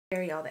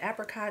Carry all the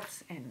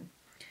apricots and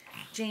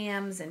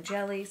jams and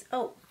jellies.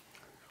 Oh.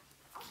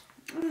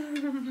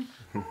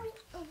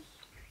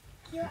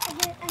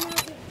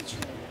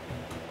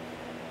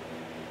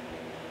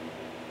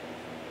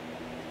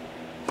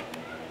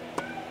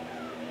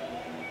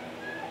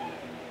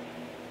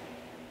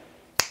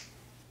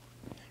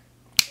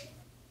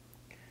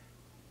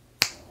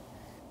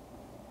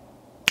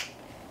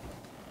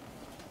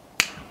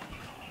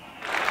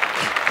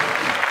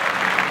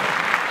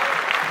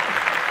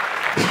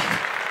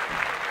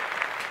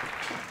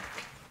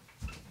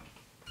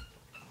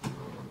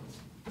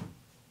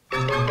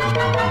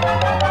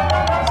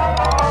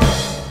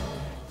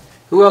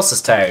 Who else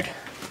is tired?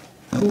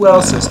 Who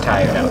else is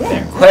tired out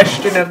there?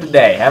 Question of the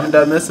day. Haven't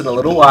done this in a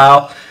little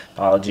while.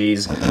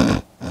 Apologies.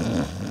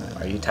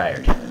 Are you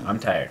tired? I'm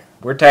tired.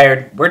 We're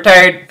tired. We're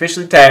tired.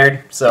 Officially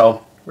tired.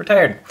 So, we're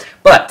tired.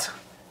 But,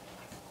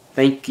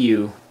 thank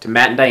you to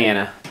Matt and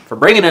Diana for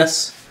bringing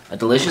us a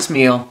delicious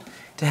meal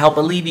to help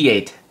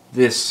alleviate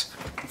this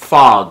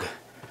fog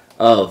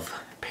of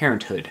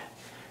parenthood.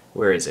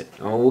 Where is it?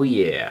 Oh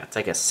yeah, it's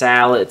like a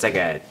salad. It's like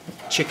a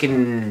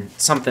chicken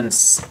something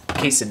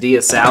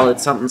quesadilla salad,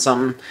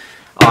 something.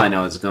 All I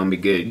know is it's gonna be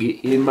good.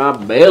 Get in my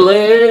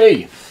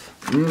belly.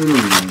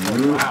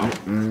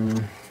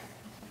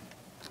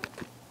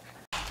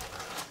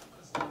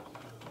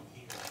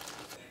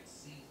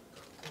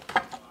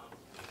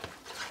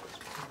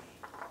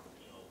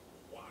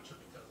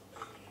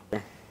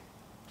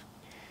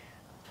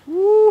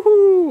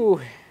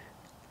 Woohoo!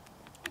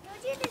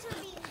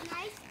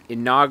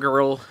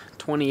 Inaugural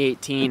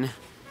 2018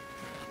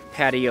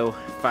 patio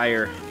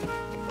fire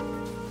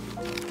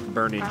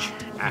burnage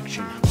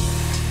action.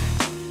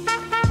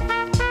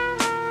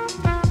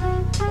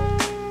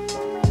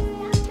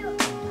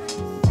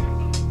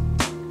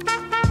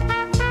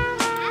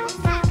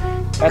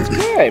 That's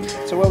good.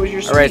 So what was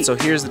your sweet? All right, so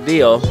here's the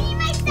deal.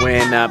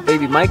 When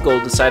baby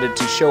Michael decided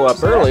to show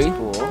up early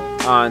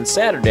on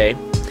Saturday,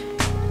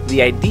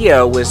 the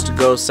idea was to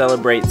go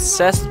celebrate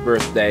Seth's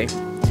birthday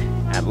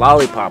at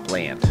Lollipop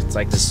Land. It's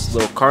like this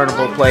little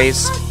carnival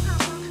place,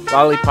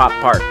 Lollipop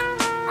Park.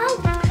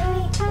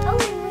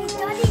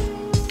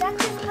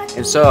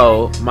 And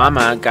so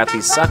Mama got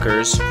these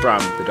suckers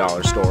from the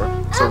dollar store,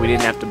 so we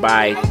didn't have to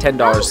buy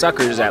 $10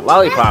 suckers at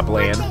Lollipop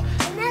Land.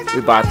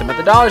 We bought them at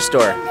the dollar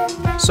store.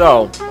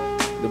 So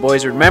the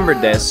boys remembered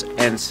this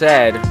and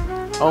said,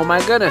 "Oh my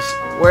goodness,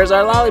 where's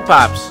our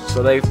lollipops?"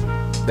 So they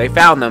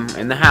found them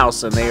in the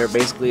house, and they are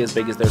basically as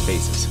big as their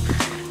faces.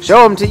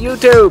 Show them to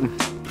YouTube.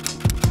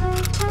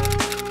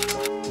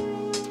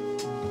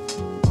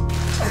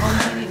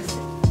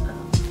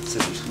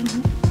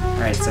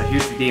 Alright, so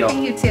here's the deal.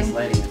 Thank you, Tim. This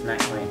lighting is not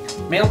great.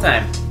 Mail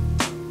time.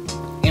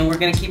 And we're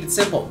gonna keep it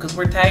simple because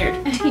we're tired.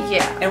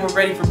 Yeah. And we're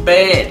ready for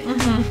bed.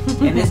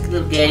 And this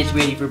little guy's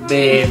ready for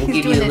bed. We'll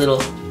give you a little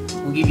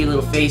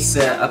face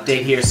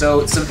update here.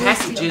 So some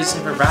packages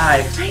have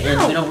arrived,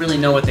 and we don't really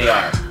know what they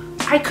are.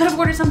 I could have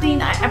ordered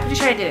something. I'm pretty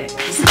sure I did it.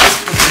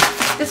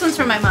 This one's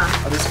from my mom.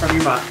 Oh, this is from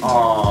your mom.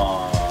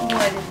 Aww.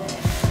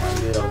 What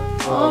is it?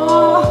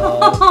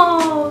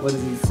 Oh. What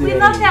does he say? We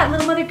love that.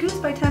 Little Mother Goose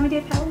by Tommy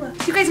DePaola.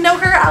 Do you guys know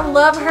her? I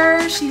love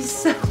her. She's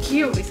so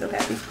cute. We're so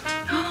happy.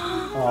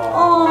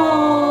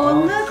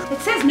 Oh, look. It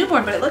says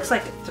newborn, but it looks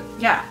like,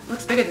 yeah, it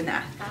looks bigger than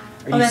that.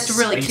 That's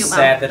really cute, Mom.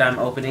 Are you sad that I'm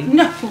opening?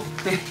 No.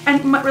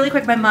 And really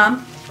quick, my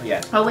mom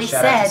always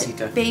Shout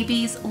said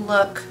babies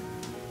look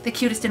the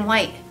cutest in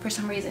white for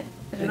some reason.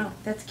 I don't know.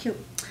 That's cute.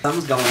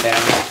 Something's going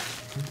down.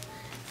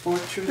 For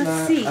true love.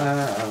 Let's see.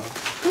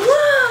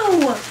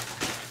 Whoa!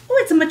 Oh,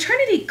 it's a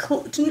maternity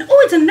oh,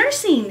 it's a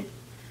nursing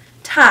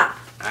top.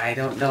 I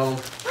don't know.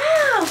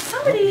 Wow,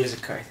 somebody. Oh, here's a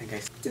card. I think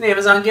it's an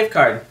Amazon gift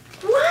card.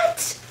 What?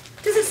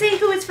 Does it say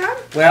who it's from?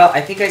 Well,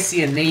 I think I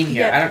see a name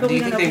here. Yeah, do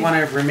you think they want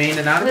to remain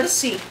anonymous? Let's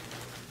see.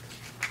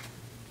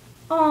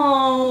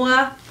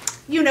 Oh,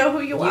 you know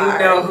who you are. You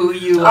know who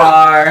you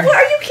are. Well,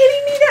 are you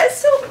kidding me? That's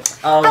so.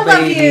 Oh, I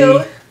love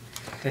you.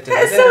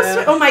 That's so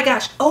sweet. Oh my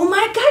gosh. Oh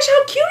my gosh,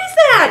 how cute is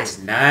that? That's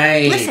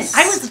nice. Listen,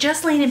 I was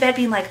just laying in bed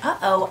being like,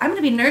 uh-oh, I'm going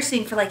to be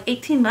nursing for like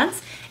 18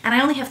 months, and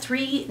I only have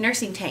 3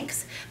 nursing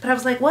tanks. But I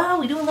was like, well,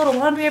 we do a little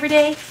laundry every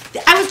day.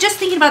 I was just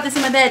thinking about this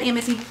in my bed, and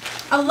Missy,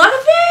 I love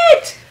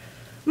it.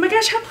 Oh my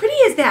gosh, how pretty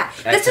is that?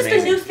 That's this is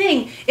amazing. the new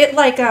thing. It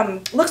like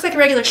looks like a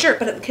regular shirt,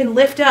 but it can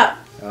lift up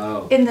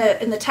in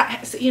the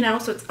top, you know,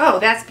 so it's, oh,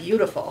 that's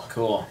beautiful.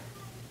 Cool.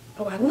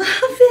 Oh, I love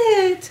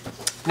it.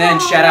 Then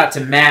shout out to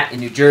Matt in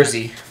New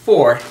Jersey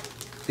for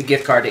the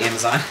gift card to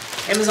Amazon.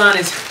 Amazon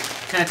is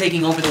kind of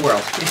taking over the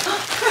world.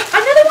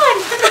 Another one.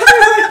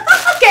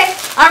 Okay.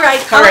 All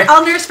right.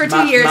 I'll nurse for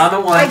 2 years. Mama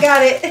one. I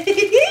got it.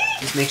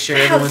 Just make sure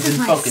everyone's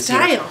in focus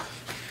here.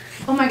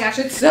 Oh my gosh,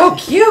 it's so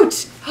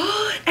cute.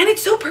 And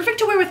it's so perfect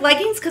to wear with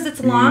leggings because it's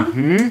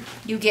long.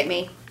 You get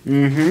me.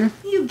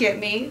 You get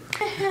me.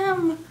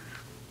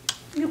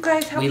 You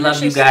guys, how we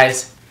precious. love you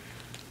guys.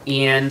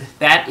 And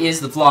that is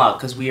the vlog,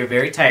 because we are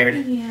very tired.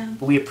 Yeah.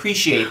 But we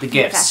appreciate the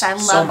gifts Gosh, I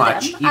love so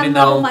much. them. Even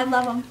I though love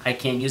them. I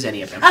can't use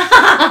any of them.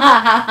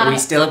 But we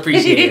still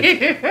appreciate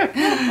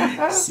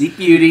it. Seek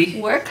beauty.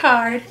 Work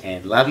hard.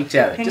 And love each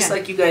other. Hang just on.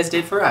 like you guys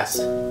did for us.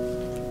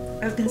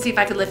 I was going to see if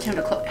I could lift him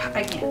to close.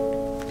 I can't.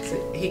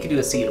 So he could do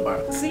a see you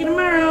tomorrow. See you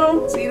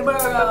tomorrow. See you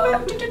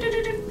tomorrow.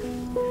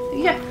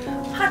 Yeah.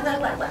 Hot,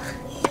 hot, hot, hot.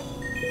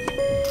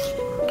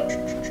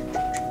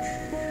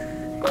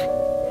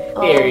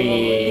 There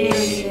he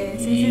is.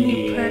 Isn't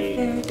he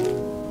perfect?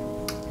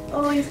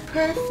 Oh, he's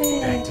perfect.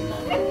 Back to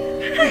mom.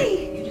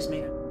 Hi.